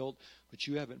house built, but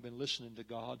you haven't been listening to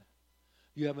God.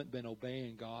 You haven't been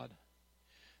obeying God.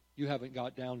 You haven't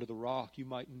got down to the rock. You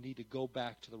might need to go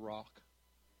back to the rock.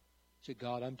 Say,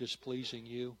 God, I'm displeasing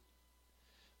you.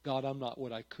 God, I'm not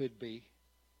what I could be.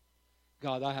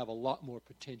 God, I have a lot more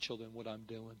potential than what I'm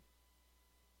doing.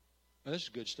 Now, this is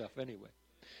good stuff anyway.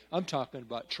 I'm talking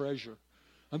about treasure.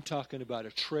 I'm talking about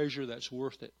a treasure that's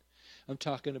worth it. I'm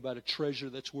talking about a treasure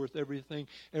that's worth everything,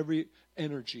 every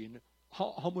energy, and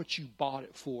how much you bought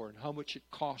it for, and how much it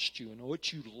cost you, and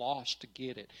what you lost to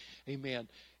get it. Amen.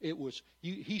 It was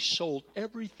he sold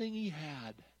everything he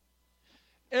had.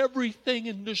 Everything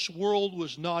in this world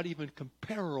was not even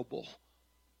comparable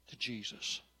to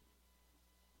Jesus.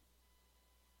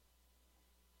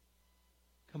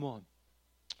 Come on.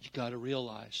 You got to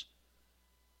realize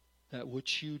that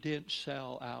what you didn't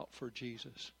sell out for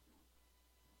Jesus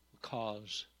will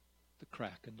cause the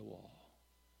crack in the wall.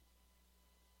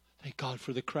 Thank God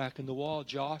for the crack in the wall,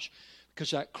 Josh,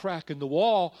 because that crack in the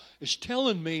wall is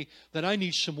telling me that I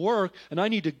need some work and I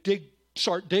need to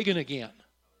start digging again.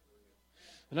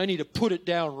 And I need to put it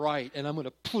down right, and I'm going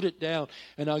to put it down,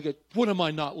 and I'll get, what am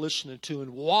I not listening to,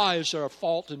 and why is there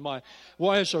fault in my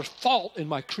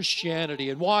Christianity,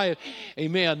 and why,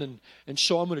 amen, and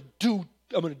so I'm going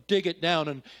to dig it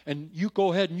down, and you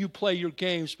go ahead and you play your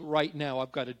games, but right now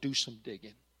I've got to do some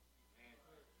digging.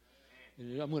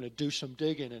 And I'm going to do some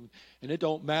digging, and it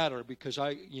don't matter, because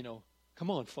come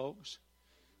on, folks.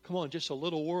 Come on, just a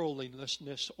little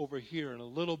worldliness over here, and a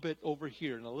little bit over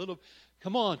here, and a little.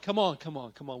 Come on.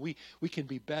 We can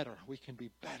be better. We can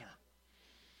be better.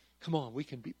 Come on, we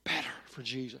can be better for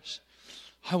Jesus.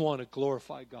 I want to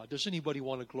glorify God. Does anybody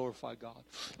want to glorify God?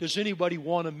 Does anybody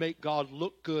want to make God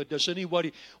look good? Does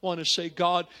anybody want to say,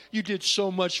 God, you did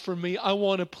so much for me. I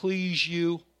want to please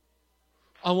you.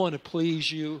 I want to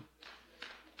please you.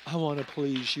 I want to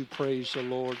please you. Praise the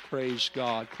Lord. Praise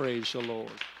God. Praise the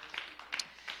Lord.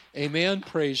 Amen.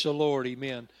 Praise the Lord.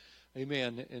 Amen.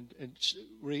 Amen. And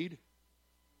read.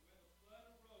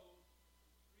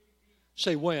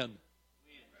 Say when.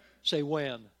 Say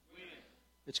when.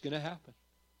 It's going to happen.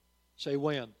 Say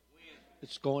when.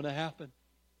 It's going to happen.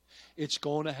 It's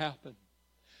going to happen.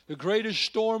 The greatest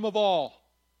storm of all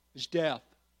is death.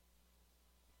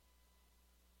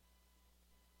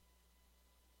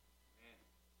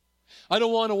 I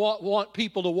don't want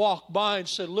people to walk by and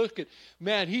say, look at,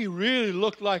 man, he really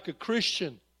looked like a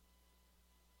Christian.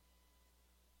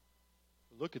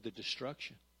 Look at the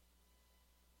destruction.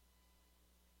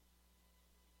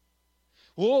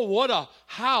 Oh, what a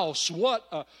house, what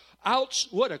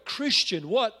a Christian,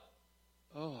 but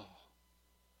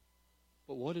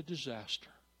what a disaster.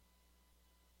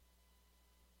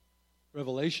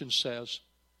 Revelation says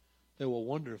they will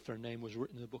wonder if their name was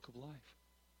written in the book of life.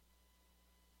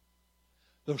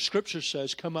 The scripture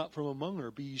says, come out from among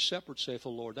her, be ye separate, saith the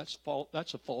Lord. That's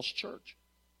a false church.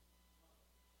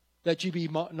 That ye be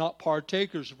not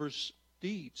partakers of her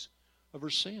deeds, of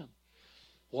her sin.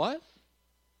 What?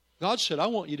 God said, I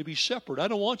want you to be separate. I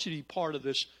don't want you to be part of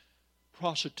this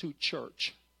prostitute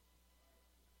church.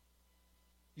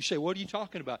 You say, what are you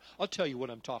talking about? I'll tell you what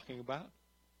I'm talking about.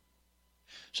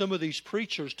 Some of these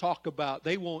preachers talk about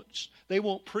they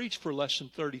won't preach for less than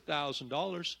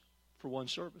 $30,000 for one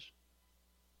service.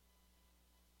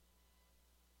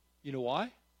 You know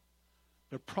why?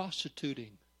 They're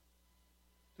prostituting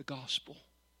the gospel.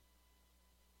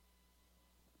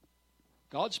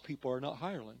 God's people are not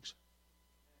hirelings.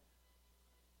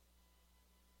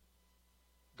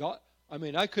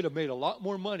 I could have made a lot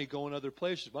more money going other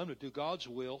places, but I'm going to do God's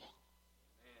will.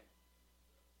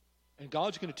 And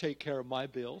God's going to take care of my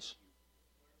bills.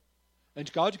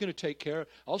 And God's going to take care.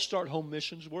 I'll start home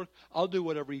missions work. I'll do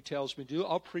whatever He tells me to do.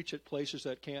 I'll preach at places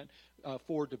that can't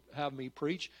afford to have me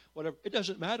preach. Whatever. It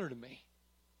doesn't matter to me.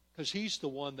 Because He's the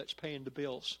one that's paying the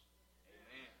bills.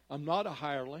 I'm not a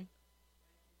hireling.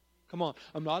 Come on.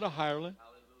 I'm not a hireling.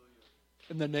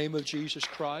 In the name of Jesus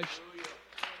Christ.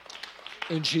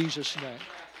 In Jesus' name.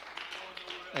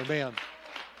 Amen.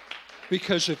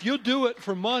 Because if you'll do it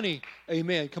for money,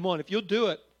 amen, come on, if you'll do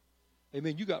it,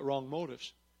 amen, you got wrong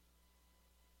motives.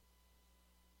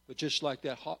 But just like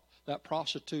that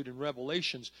prostitute in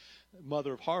Revelations,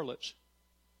 mother of harlots,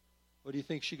 what do you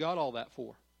think she got all that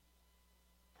for?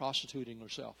 Prostituting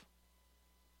herself.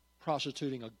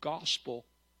 Prostituting a gospel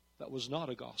that was not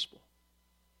a gospel.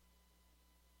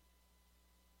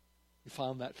 You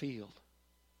found that field.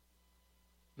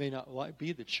 May not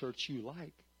be the church you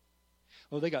like.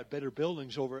 Oh, they got better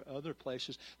buildings over at other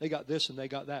places. They got this and they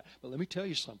got that. But let me tell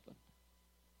you something.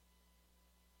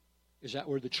 Is that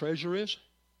where the treasure is?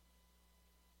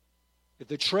 If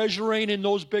the treasure ain't in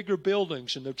those bigger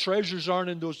buildings and the treasures aren't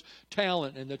in those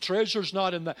talent and the treasure's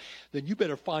not in that, then you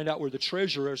better find out where the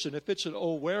treasure is. And if it's an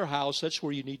old warehouse, that's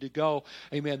where you need to go.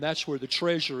 Amen. That's where the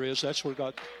treasure is. That's where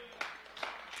God...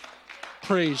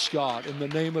 Praise God in the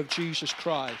name of Jesus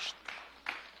Christ.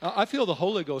 I feel the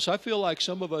Holy Ghost. I feel like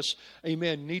some of us,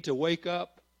 amen, need to wake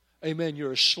up. Amen,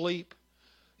 you're asleep.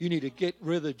 You need to get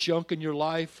rid of the junk in your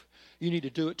life. You need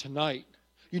to do it tonight.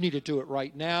 You need to do it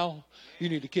right now. You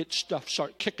need to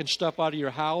start kicking stuff out of your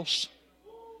house.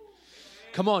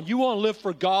 Come on, you want to live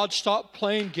for God? Stop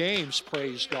playing games,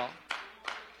 praise God.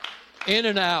 In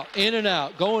and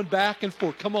out, going back and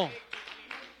forth. Come on.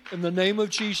 In the name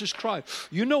of Jesus Christ.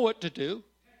 You know what to do.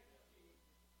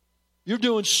 You're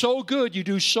doing so good, you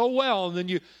do so well,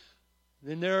 and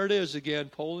then there it is again,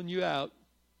 pulling you out.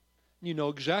 You know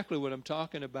exactly what I'm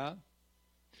talking about.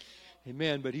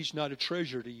 Amen, but He's not a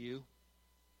treasure to you.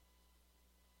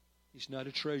 He's not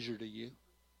a treasure to you.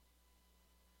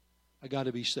 I got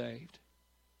to be saved.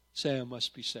 Say, I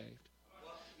must be saved.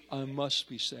 I must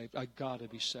be saved. I got to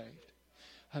be saved.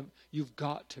 You've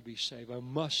got to be saved. I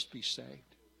must be saved.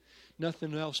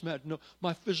 Nothing else matters. No,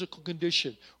 my physical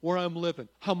condition, where I'm living,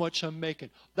 how much I'm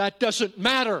making. That doesn't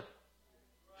matter.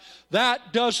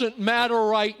 That doesn't matter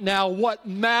right now. What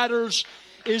matters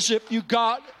is if you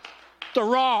got the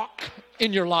rock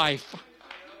in your life.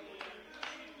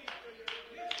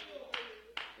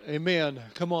 Amen.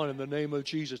 Come on, in the name of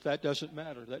Jesus. That doesn't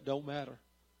matter. That don't matter.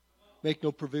 Make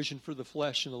no provision for the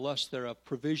flesh and the lust thereof.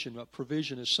 Provision. A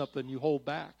provision is something you hold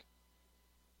back.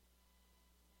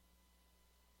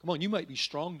 Come on, you might be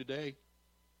strong today.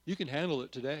 You can handle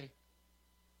it today.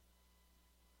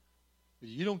 But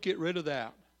you don't get rid of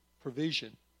that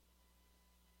provision.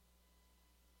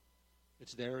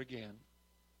 It's there again.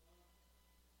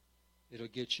 It'll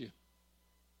get you.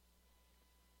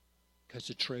 Because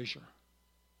it's a treasure.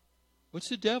 What's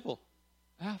the devil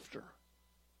after?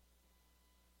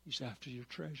 He's after your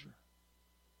treasure.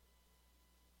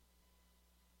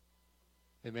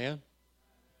 Amen?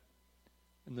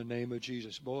 In the name of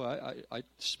Jesus. Boy, the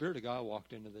Spirit of God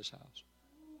walked into this house.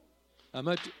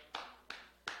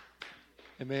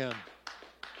 Amen.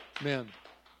 Amen.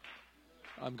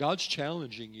 God's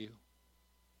challenging you.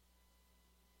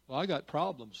 Well, I got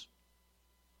problems.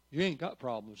 You ain't got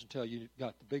problems until you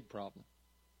got the big problem.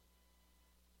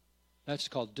 That's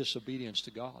called disobedience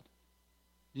to God.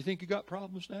 You think you got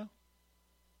problems now?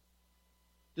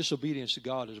 Disobedience to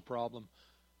God is a problem.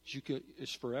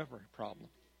 It's forever a problem.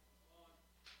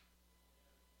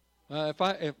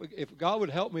 If God would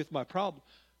help me with my problem,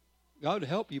 God would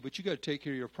help you, but you got to take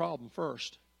care of your problem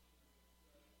first.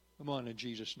 Come on, in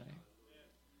Jesus' name.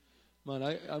 Come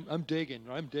on, I'm digging.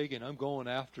 I'm going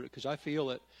after it because I feel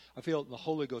it. I feel it in the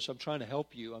Holy Ghost. I'm trying to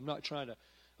help you. I'm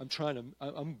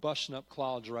busting up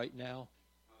clouds right now.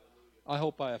 I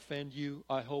hope I offend you.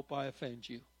 I hope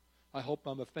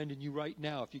I'm offending you right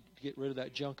now if you get rid of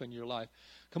that junk in your life.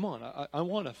 Come on, I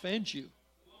want to offend you.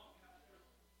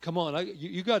 Come on,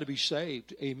 you got to be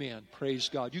saved. Amen. Praise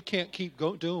God. You can't keep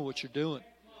doing what you're doing.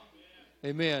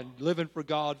 Amen. Living for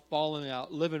God, falling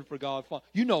out. Living for God, falling.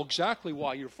 You know exactly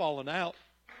why you're falling out.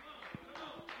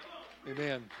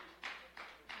 Amen.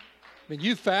 I mean,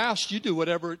 you fast, you do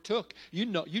whatever it took. You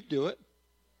know, you do it.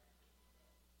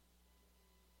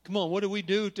 Come on, what do we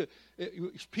do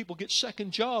people get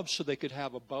second jobs so they could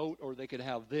have a boat or they could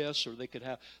have this or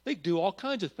they do all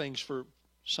kinds of things for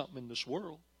something in this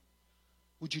world.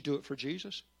 Would you do it for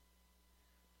Jesus?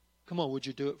 Come on, would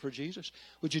you do it for Jesus?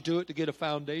 Would you do it to get a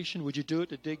foundation? Would you do it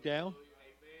to dig down?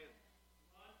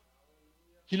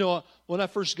 You know, when I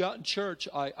first got in church,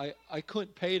 I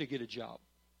couldn't pay to get a job.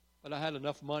 But I had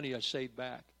enough money I saved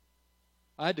back.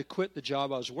 I had to quit the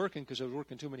job I was working because I was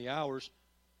working too many hours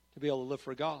to be able to live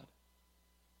for God.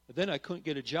 But then I couldn't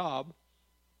get a job.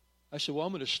 I said, well,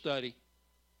 I'm going to study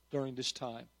during this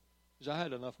time because I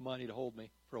had enough money to hold me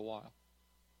for a while.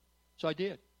 So I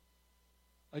did.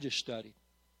 I just studied.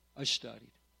 I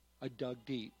studied. I dug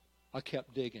deep. I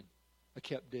kept digging. I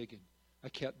kept digging. I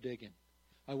kept digging.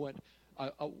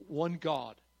 One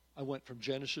God. I went from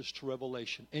Genesis to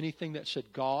Revelation. Anything that said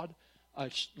God,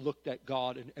 I looked at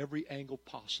God in every angle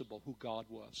possible, who God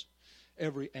was.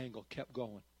 Every angle, kept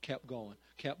going, kept going,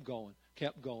 kept going,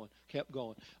 kept going, kept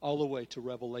going, all the way to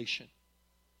Revelation.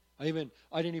 I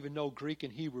didn't even know Greek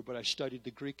and Hebrew, but I studied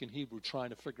the Greek and Hebrew trying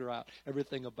to figure out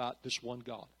everything about this one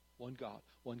God, one God,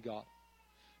 one God.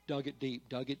 Dug it deep,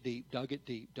 dug it deep, dug it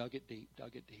deep, dug it deep,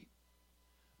 dug it deep.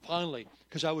 Finally,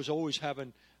 because I was always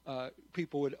having,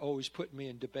 people would always put me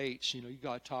in debates. You know, you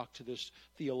got to talk to this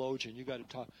theologian. You got to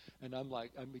talk. And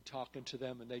I'd be talking to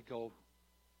them, and they'd go,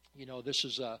 you know, this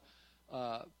is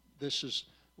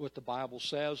what the Bible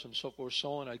says, and so forth,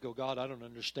 so on. I'd go, God, I don't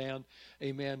understand.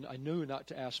 Amen. I knew not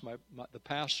to ask the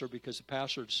pastor, because the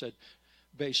pastor had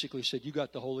basically said, you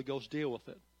got the Holy Ghost, deal with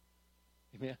it.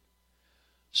 Amen.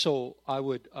 So I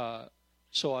wouldn't ask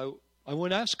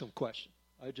him questions.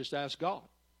 I'd just ask God.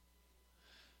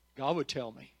 God would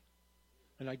tell me.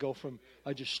 And I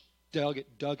just dug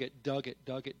it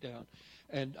down.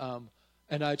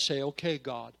 And I'd say, okay,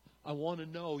 God, I want to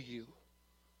know you.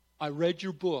 I read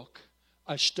your book.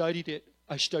 I studied it.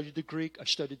 I studied the Greek. I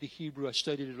studied the Hebrew. I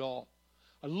studied it all.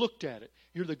 I looked at it.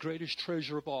 You're the greatest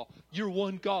treasure of all. You're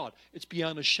one God. It's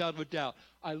beyond a shadow of a doubt.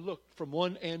 I looked from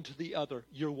one end to the other.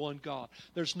 You're one God.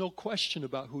 There's no question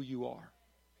about who you are.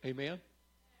 Amen?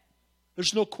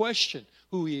 There's no question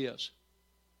who He is.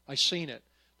 I seen it.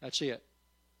 That's it.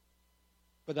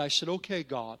 But I said, okay,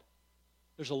 God,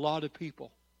 there's a lot of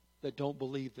people that don't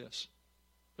believe this.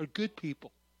 They're good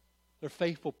people. They're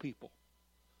faithful people.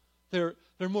 They're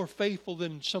more faithful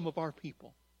than some of our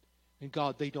people. And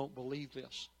God, they don't believe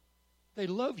this. They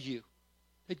love you.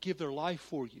 They'd give their life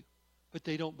for you. But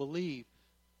they don't believe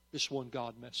this one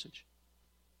God message.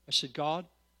 I said, God,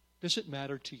 does it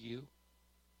matter to you?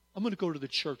 I'm going to go to the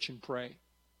church and pray.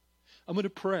 I'm going to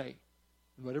pray.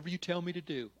 And whatever you tell me to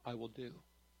do, I will do.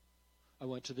 I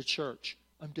went to the church.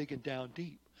 I'm digging down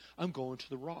deep. I'm going to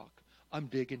the rock. I'm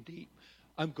digging deep.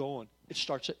 I'm going. It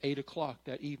starts at 8 o'clock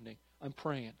that evening. I'm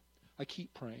praying. I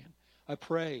keep praying. I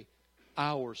pray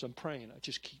hours. I'm praying. I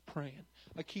just keep praying.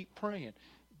 I keep praying.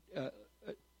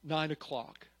 9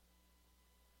 o'clock,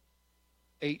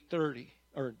 8:30,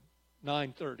 or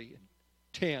 9:30, and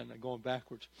 10. I'm going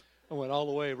backwards. I went all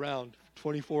the way around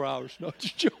 24 hours. No,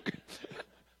 just joking.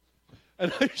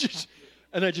 And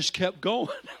I just kept going.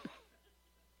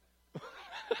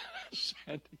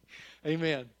 Sandy.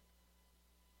 Amen.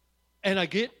 And I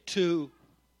get to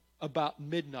about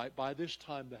midnight. By this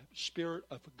time, the Spirit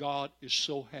of God is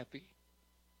so heavy.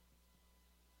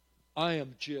 I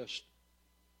am just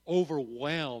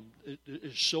overwhelmed. It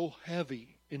is so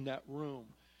heavy in that room.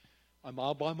 I'm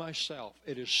all by myself.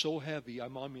 It is so heavy.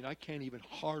 I can't even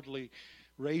hardly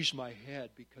raise my head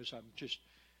because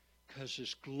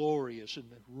this glory is in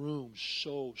the room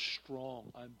so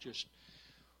strong. I'm just,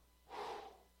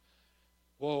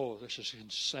 whoa, this is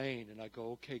insane. And I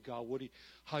go, okay, God,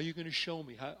 how are you going to show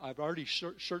me? I've already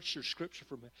searched your scripture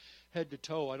from head to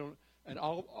toe.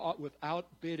 Without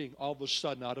bidding, all of a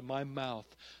sudden, out of my mouth,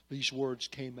 these words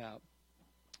came out.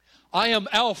 I am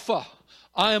Alpha.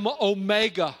 I am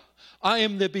Omega. I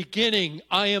am the beginning.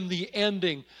 I am the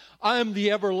ending. I am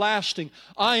the everlasting.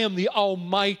 I am the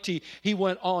Almighty. He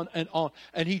went on. And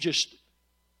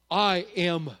I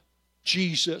am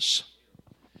Jesus.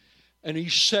 And he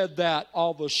said that,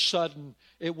 all of a sudden,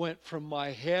 it went from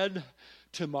my head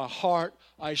to my heart.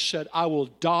 I said, I will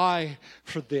die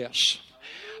for this.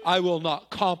 I will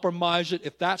not compromise it.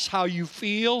 If that's how you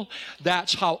feel,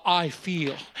 that's how I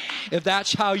feel. If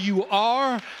that's how you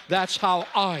are, that's how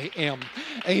I am.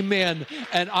 Amen.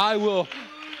 And I will...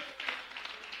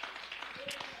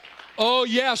 Oh,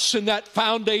 yes, and that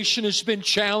foundation has been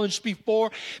challenged before,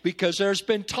 because there's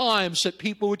been times that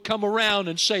people would come around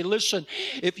and say, listen,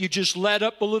 if you just let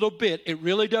up a little bit, it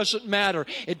really doesn't matter.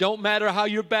 It don't matter how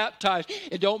you're baptized.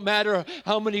 It don't matter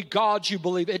how many gods you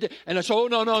believe. And I say, oh,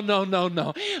 no.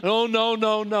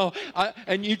 Oh, no.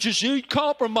 And you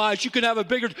compromise. You can have a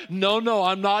bigger... No,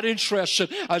 I'm not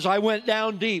interested. As I went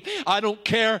down deep, I don't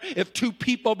care if 2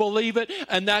 people believe it,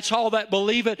 and that's all that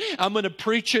believe it. I'm going to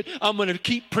preach it. I'm going to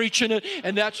keep preaching it,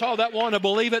 and that's all that want to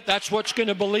believe it. That's what's going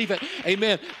to believe it.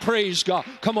 Amen. Praise God.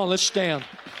 Come on, let's stand.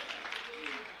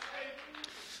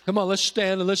 Come on, let's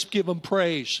stand and let's give Him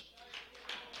praise.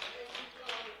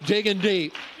 Digging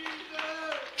deep.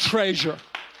 Treasure.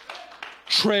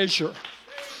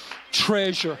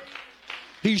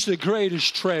 He's the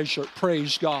greatest treasure.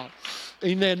 Praise God.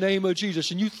 In the name of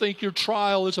Jesus. And you think your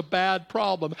trial is a bad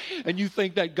problem, and you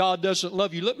think that God doesn't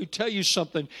love you. Let me tell you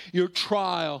something. Your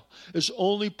trial is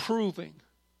only proving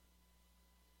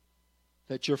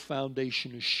that your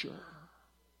foundation is sure.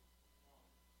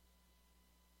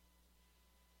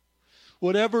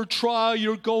 Whatever trial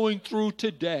you're going through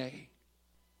today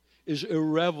is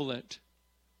irrelevant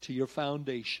to your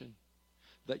foundation,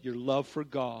 that your love for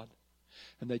God,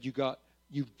 and that you've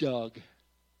dug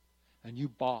and you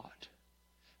bought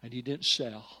and you didn't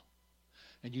sell,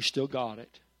 and you still got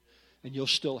it, and you'll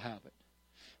still have it,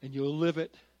 and you'll live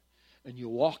it, and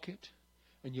you'll walk it,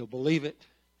 and you'll believe it,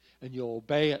 and you'll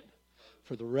obey it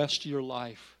for the rest of your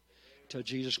life till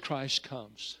Jesus Christ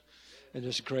comes. And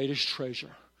this greatest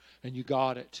treasure, and you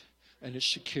got it, and it's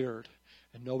secured,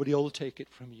 and nobody will take it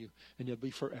from you, and it'll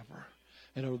be forever.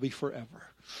 And it'll be forever.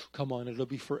 Come on, it'll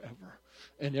be forever.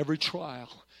 And every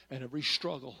trial, and every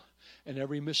struggle, and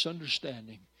every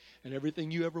misunderstanding, and everything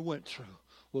you ever went through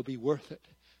will be worth it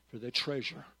for the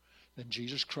treasure in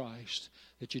Jesus Christ,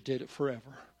 that you did it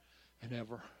forever and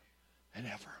ever and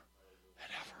ever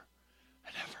and ever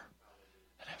and ever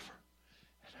and ever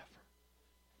and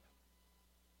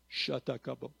ever.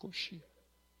 Shatakabokoshi.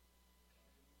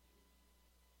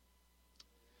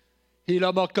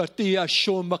 Hilamakatia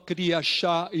shomakria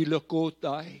sha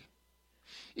ilokotai.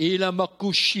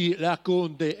 Ilamakushi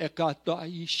lakonde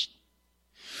ekatais.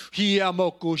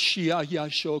 Hiamokoshia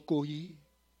yashokoi.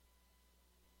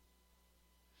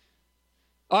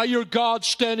 I, your God,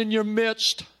 stand in your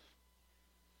midst.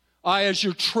 I, as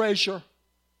your treasure.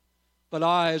 But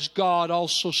I, as God,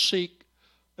 also seek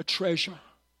a treasure.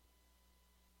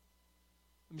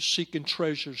 I'm seeking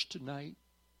treasures tonight.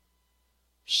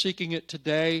 Seeking it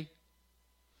today.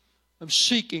 I'm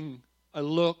seeking, I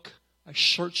look, I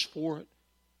search for it.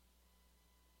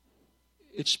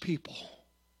 It's people.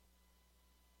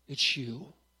 It's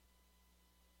you.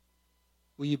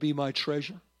 Will you be my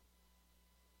treasure?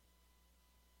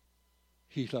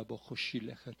 Come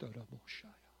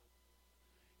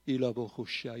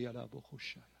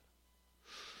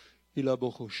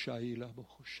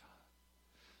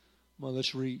on,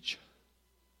 let's reach.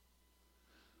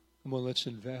 Come on, let's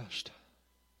invest.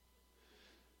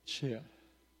 That's it.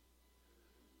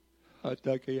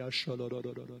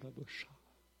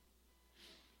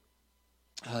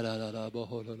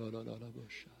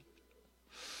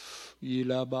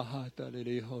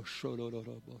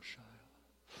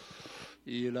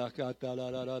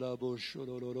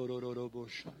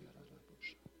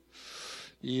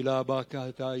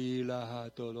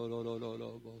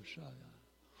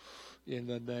 In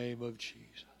the name of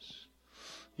Jesus.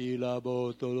 In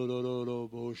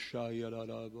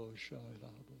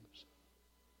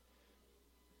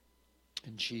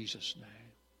Jesus'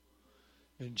 name.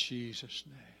 In Jesus'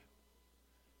 name.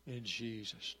 In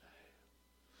Jesus'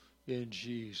 name. In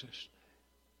Jesus'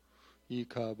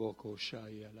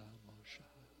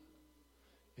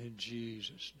 name. In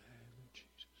Jesus' name.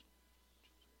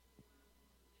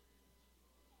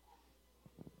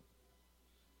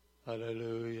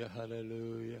 Hallelujah,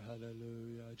 hallelujah,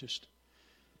 hallelujah. I just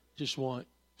want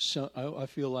some, I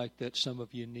feel like that some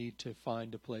of you need to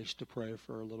find a place to pray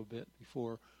for a little bit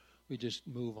before we just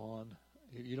move on.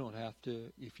 You don't have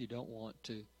to if you don't want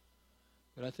to.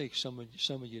 But I think some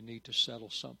of you need to settle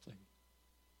something.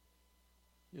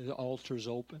 The altar's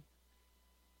open.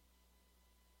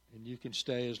 And you can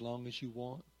stay as long as you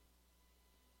want.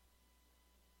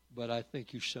 But I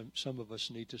think some of us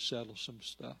need to settle some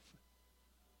stuff.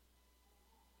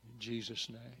 In Jesus'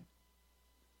 name.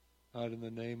 Out in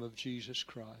the name of Jesus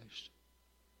Christ.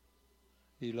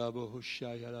 In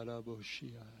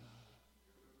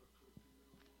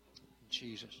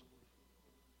Jesus.